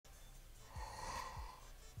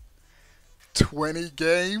20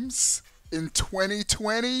 games in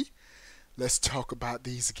 2020. Let's talk about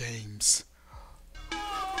these games.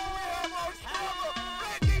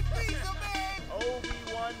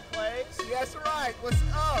 Obi-Wan plays. That's right. What's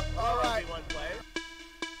up? All right. Obi-Wan plays.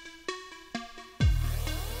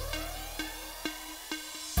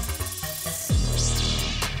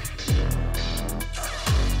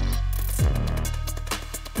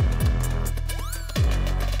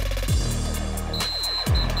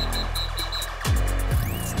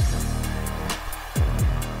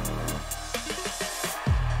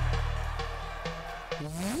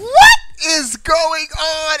 What is going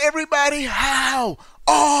on, everybody? How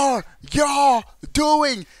are y'all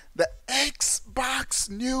doing? The Xbox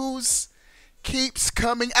news keeps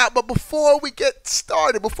coming out. But before we get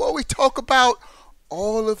started, before we talk about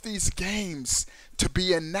all of these games to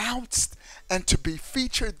be announced and to be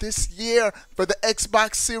featured this year for the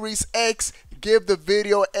Xbox Series X, give the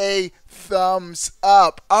video a thumbs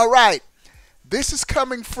up. All right. This is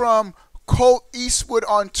coming from Colt Eastwood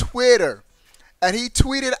on Twitter. And he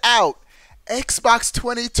tweeted out, Xbox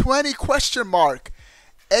 2020 question mark.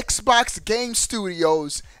 Xbox Game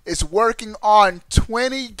Studios is working on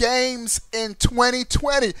 20 games in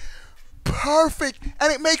 2020. Perfect.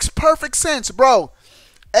 And it makes perfect sense, bro.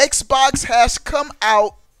 Xbox has come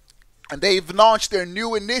out and they've launched their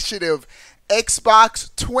new initiative, Xbox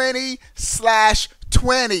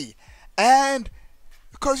 20/20. And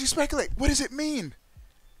because you speculate, what does it mean?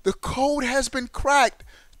 The code has been cracked.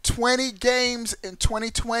 20 games in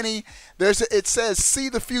 2020. It says see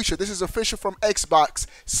the future. This is official from Xbox.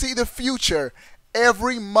 See the future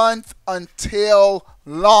every month until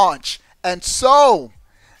launch. And so,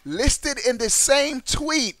 listed in the same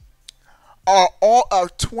tweet are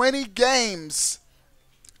 20 games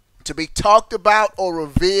to be talked about or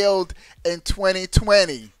revealed in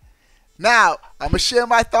 2020. Now, I'm going to share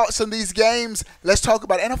my thoughts on these games. Let's talk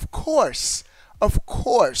about it. And of course,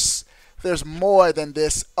 there's more than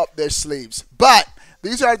this up their sleeves. But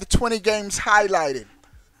these are the 20 games highlighted.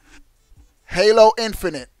 Halo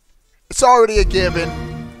Infinite. It's already a given.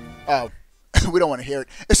 Oh, we don't want to hear it.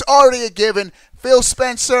 It's already a given. Phil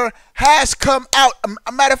Spencer has come out.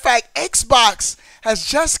 A matter of fact, Xbox has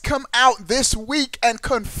just come out this week and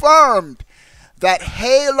confirmed that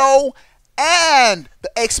Halo and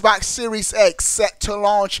the Xbox Series X set to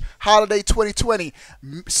launch holiday 2020.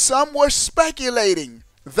 Some were speculating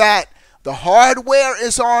that the hardware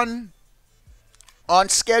is on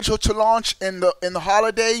schedule to launch in the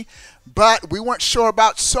holiday, but we weren't sure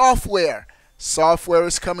about software. Software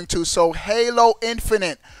is coming too. So Halo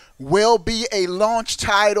Infinite will be a launch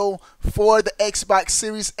title for the Xbox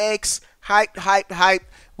Series X. Hype, hype, hype.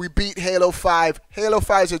 We beat Halo 5. Halo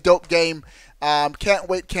 5 is a dope game. Can't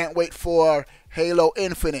wait for Halo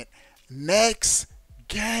Infinite. Next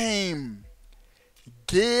game.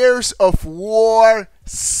 Gears of War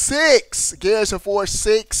 6. Gears of War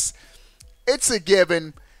 6. It's a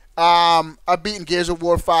given. I've beaten Gears of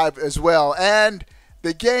War 5 as well. And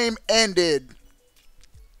the game ended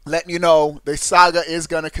letting you know the saga is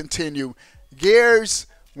going to continue. Gears,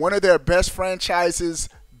 one of their best franchises,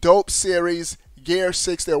 dope series. Gears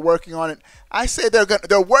 6, they're working on it. I say they're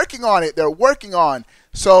working on it. They're working on.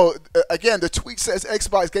 So, again, the tweet says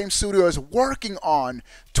Xbox Game Studio is working on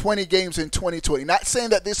 20 games in 2020. Not saying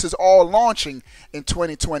that this is all launching in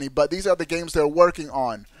 2020, but these are the games they're working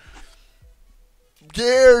on.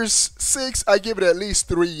 Gears 6, I give it at least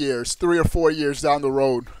 3 years, 3 or 4 years down the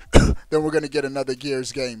road. Then we're going to get another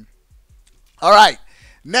Gears game. All right,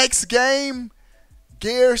 next game,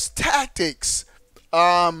 Gears Tactics.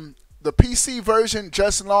 The PC version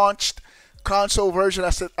just launched. Console version,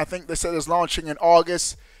 I think they said is launching in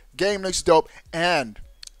August. Game looks dope, and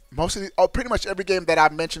pretty much every game that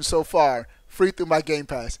I've mentioned so far, free through my Game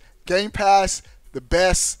Pass. Game Pass, the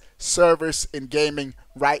best service in gaming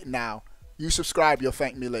right now. You subscribe, you'll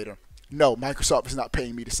thank me later. No, Microsoft is not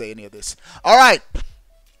paying me to say any of this. All right,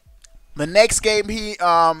 the next game he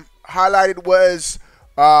highlighted was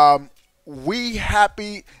We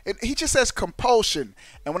Happy. He just says Compulsion,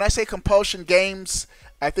 and when I say Compulsion games,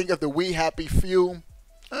 I think of the We Happy few.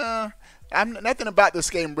 Nothing about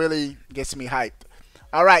this game really gets me hyped.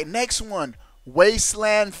 All right, next one,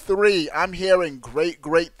 Wasteland 3. I'm hearing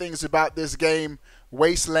great things about this game.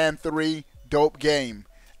 Wasteland 3, dope game.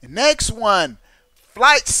 Next one,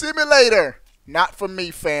 Flight Simulator. Not for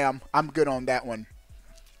me, fam. I'm good on that one.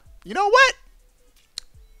 You know what?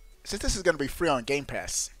 Since this is going to be free on Game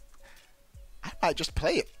Pass, I might just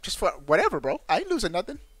play it. Just for whatever, bro. I ain't losing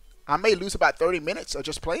nothing. I may lose about 30 minutes of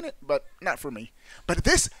just playing it, but not for me. But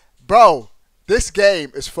this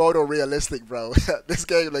game is photorealistic, bro. This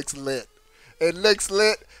game looks lit. It looks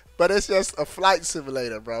lit. But it's just a flight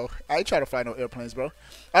simulator, bro. I ain't trying to fly no airplanes, bro.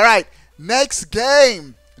 All right, next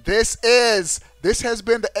game. This has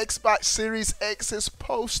been the Xbox Series X's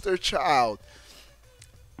poster child.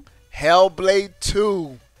 Hellblade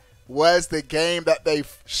 2 was the game that they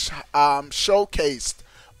showcased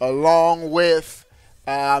along with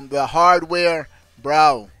the hardware.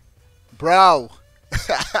 Bro.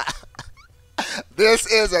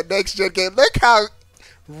 This is a next-gen game. Look how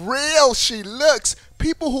real she looks.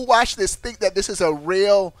 People who watch this think that this is a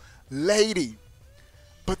real lady.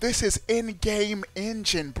 But this is in-game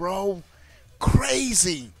engine, bro.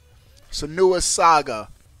 Crazy. Senua's Saga.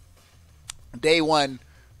 Day one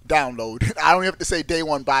download. I don't have to say day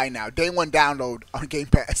one buy now. Day one download on Game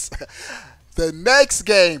Pass. The next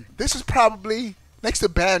game. This is probably next to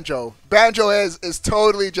Banjo. Banjo is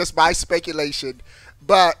totally just my speculation.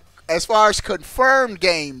 But as far as confirmed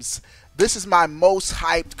games, this is my most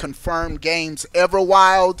hyped confirmed games.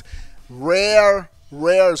 Everwild. Rare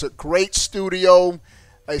is a great studio.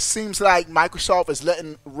 It seems like Microsoft is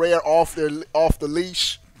letting Rare off the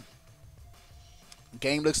leash.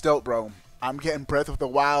 Game looks dope, bro. I'm getting Breath of the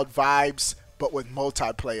Wild vibes, but with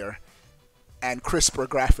multiplayer and crisper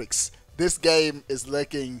graphics. This game is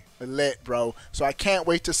looking lit, bro. So I can't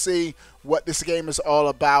wait to see what this game is all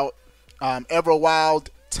about. Everwild,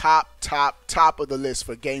 top of the list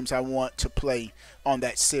for games I want to play on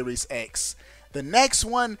that Series X. The next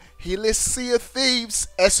one, he lists Sea of Thieves,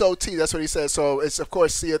 SOT. That's what he says. So it's, of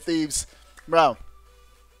course, Sea of Thieves. Bro,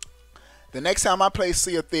 the next time I play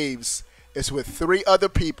Sea of Thieves is with 3 other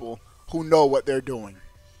people who know what they're doing.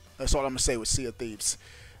 That's all I'm going to say with Sea of Thieves.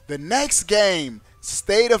 The next game,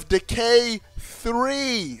 State of Decay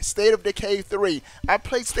 3. State of Decay 3. I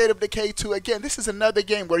played State of Decay 2. Again, this is another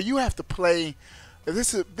game where you have to play.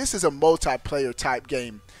 This is a multiplayer type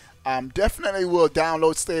game. Definitely will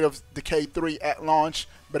download State of Decay 3 at launch,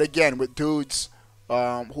 but again, with dudes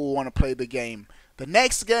who want to play the game. The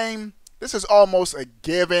next game, this is almost a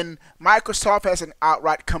given. Microsoft hasn't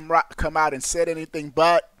outright come out and said anything,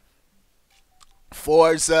 but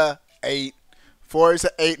Forza 8.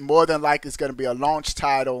 Forza 8 more than likely is going to be a launch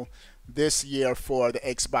title this year for the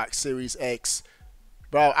Xbox Series X.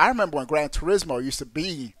 Bro, I remember when Gran Turismo used to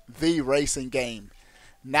be the racing game.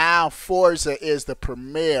 Now Forza is the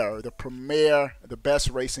the best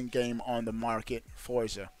racing game on the market.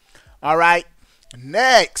 Forza. All right,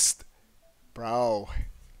 next, bro.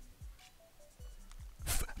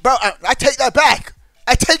 I take that back.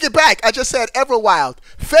 I take it back. I just said Everwild.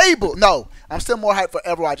 Fable. No, I'm still more hyped for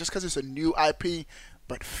Everwild just because it's a new IP.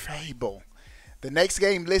 But Fable. The next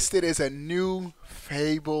game listed is a new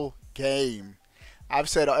Fable game. I've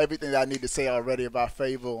said everything that I need to say already about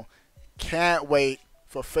Fable. Can't wait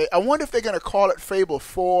for Fable. I wonder if they're going to call it Fable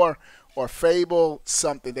 4 or Fable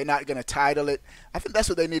something. They're not going to title it. I think that's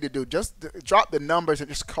what they need to do. Just drop the numbers and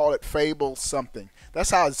just call it Fable something. That's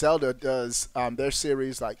how Zelda does their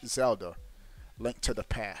series, like Zelda, Link to the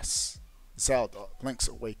Past, Zelda, Link's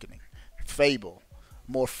Awakening, Fable,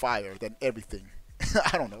 more fire than everything.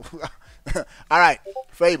 I don't know. All right,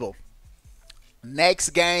 Fable. Next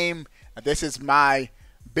game, this is my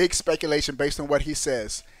big speculation based on what he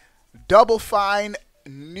says. Double Fine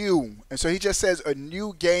new. And so he just says a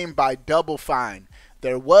new game by Double Fine.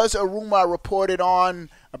 There was a rumor I reported on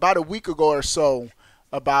about a week ago or so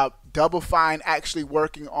about Double Fine actually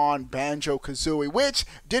working on Banjo-Kazooie, which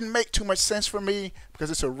didn't make too much sense for me because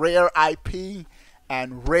it's a Rare IP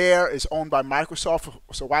and Rare is owned by Microsoft,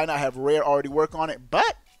 so why not have Rare already work on it?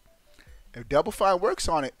 But if Double Fine works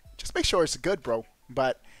on it, just make sure it's good, bro.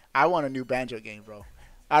 But I want a new Banjo game, bro.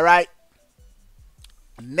 All right.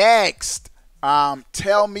 Next,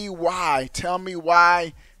 tell me why. Tell me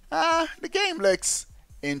why. The game looks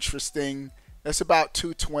interesting. It's about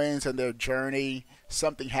 2 twins and their journey.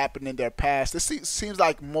 Something happened in their past. This seems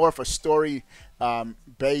like more of a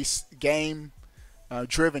story-based game,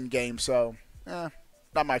 driven game. So,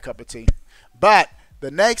 not my cup of tea. But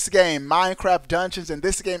the next game, Minecraft Dungeons, and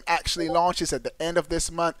this game actually launches at the end of this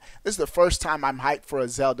month. This is the first time I'm hyped for a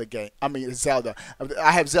Zelda game. I mean, Zelda.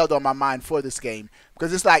 I have Zelda on my mind for this game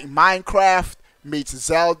because it's like Minecraft meets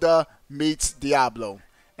Zelda meets Diablo.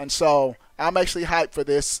 And so I'm actually hyped for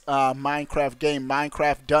this Minecraft game,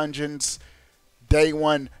 Minecraft Dungeons, day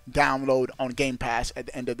one download on Game Pass at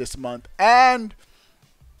the end of this month. And,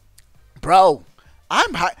 bro,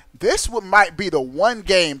 I'm hyped. This might be the one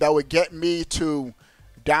game that would get me to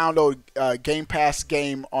download a Game Pass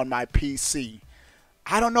game on my PC.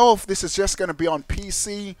 I don't know if this is just going to be on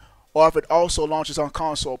PC or if it also launches on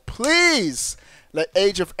console. Please let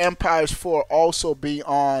Age of Empires 4 also be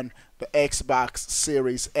on the Xbox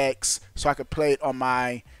Series X so I could play it on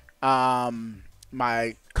my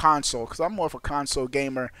my console because I'm more of a console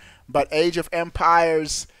gamer. But Age of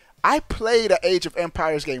Empires, I played an Age of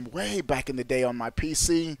Empires game way back in the day on my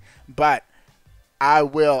PC, but I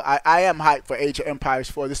am hyped for Age of Empires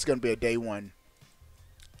 4. This is going to be a day one.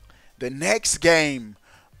 The next game,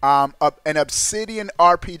 an Obsidian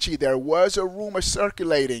RPG. There was a rumor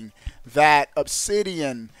circulating that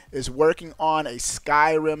Obsidian is working on a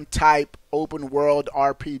Skyrim type open world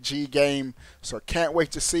RPG game. So can't wait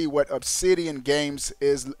to see what Obsidian Games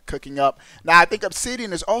is cooking up. Now I think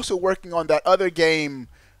Obsidian is also working on that other game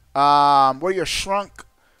where you're shrunk.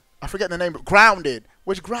 I forget the name, but Grounded.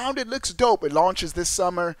 Which Grounded looks dope. It launches this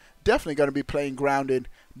summer. Definitely going to be playing Grounded.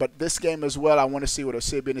 But this game as well, I want to see what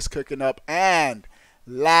Obsidian is cooking up. And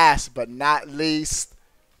last but not least,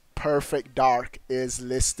 Perfect Dark is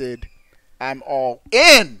listed. I'm all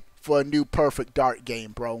in for a new Perfect Dark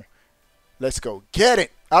game, bro. Let's go get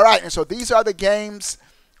it. All right, and so these are the games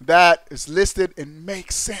that is listed and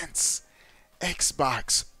makes sense.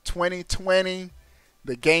 Xbox 2020,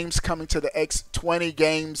 the games coming to the X20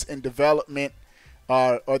 games in development,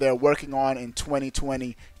 or they're working on in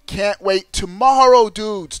 2020. Can't wait. Tomorrow,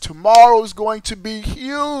 dudes. Tomorrow's going to be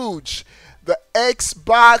huge. The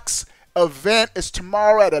Xbox event is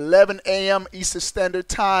tomorrow at 11 a.m. Eastern Standard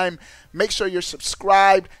Time. Make sure you're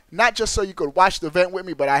subscribed, not just so you could watch the event with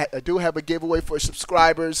me, but I do have a giveaway for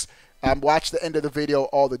subscribers. Watch the end of the video.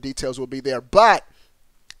 All the details will be there. But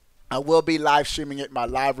I will be live streaming it, my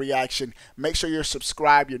live reaction. Make sure you're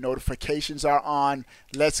subscribed. Your notifications are on.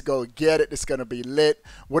 Let's go get it. It's going to be lit.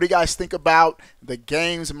 What do you guys think about the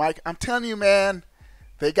games, Mike? I'm telling you, man,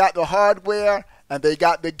 they got the hardware and they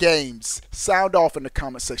got the games. Sound off in the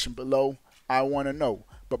comment section below. I want to know.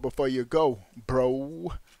 But before you go,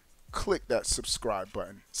 bro, click that subscribe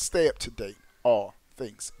button. Stay up to date. All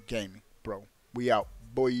things gaming, bro. We out,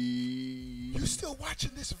 boy. You still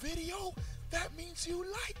watching this video? That means you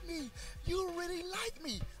like me. You really like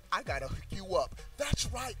me. I gotta hook you up.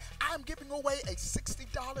 That's right. I'm giving away a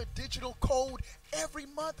 $60 digital code every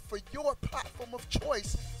month for your platform of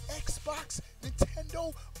choice. Xbox,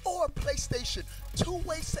 Nintendo, or PlayStation. 2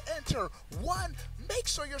 ways to enter. 1, make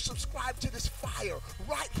sure you're subscribed to this fire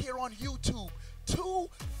right here on YouTube. 2,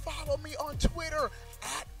 follow me on Twitter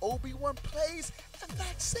at Obi1Plays, and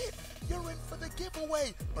that's it. You're in for the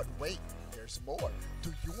giveaway. But wait, there's more.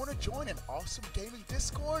 Do you want to join an awesome gaming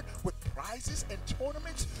Discord with prizes and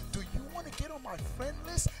tournaments? Do you want to get on my friend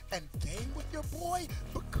list and game with your boy?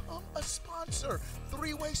 Become a sponsor.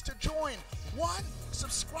 3 ways to join. 1,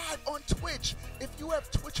 subscribe on Twitch. If you have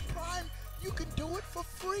Twitch Prime, you can do it for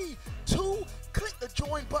free. 2, click the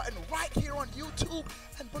join button right here on YouTube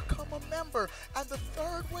and become a member. And the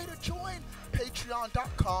 3rd way to join,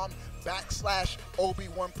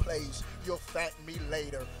 patreon.com/Obi1Plays. You'll thank me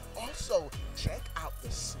later. Also, check out the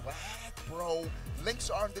swag, bro. Links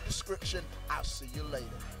are in the description. I'll see you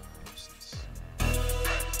later.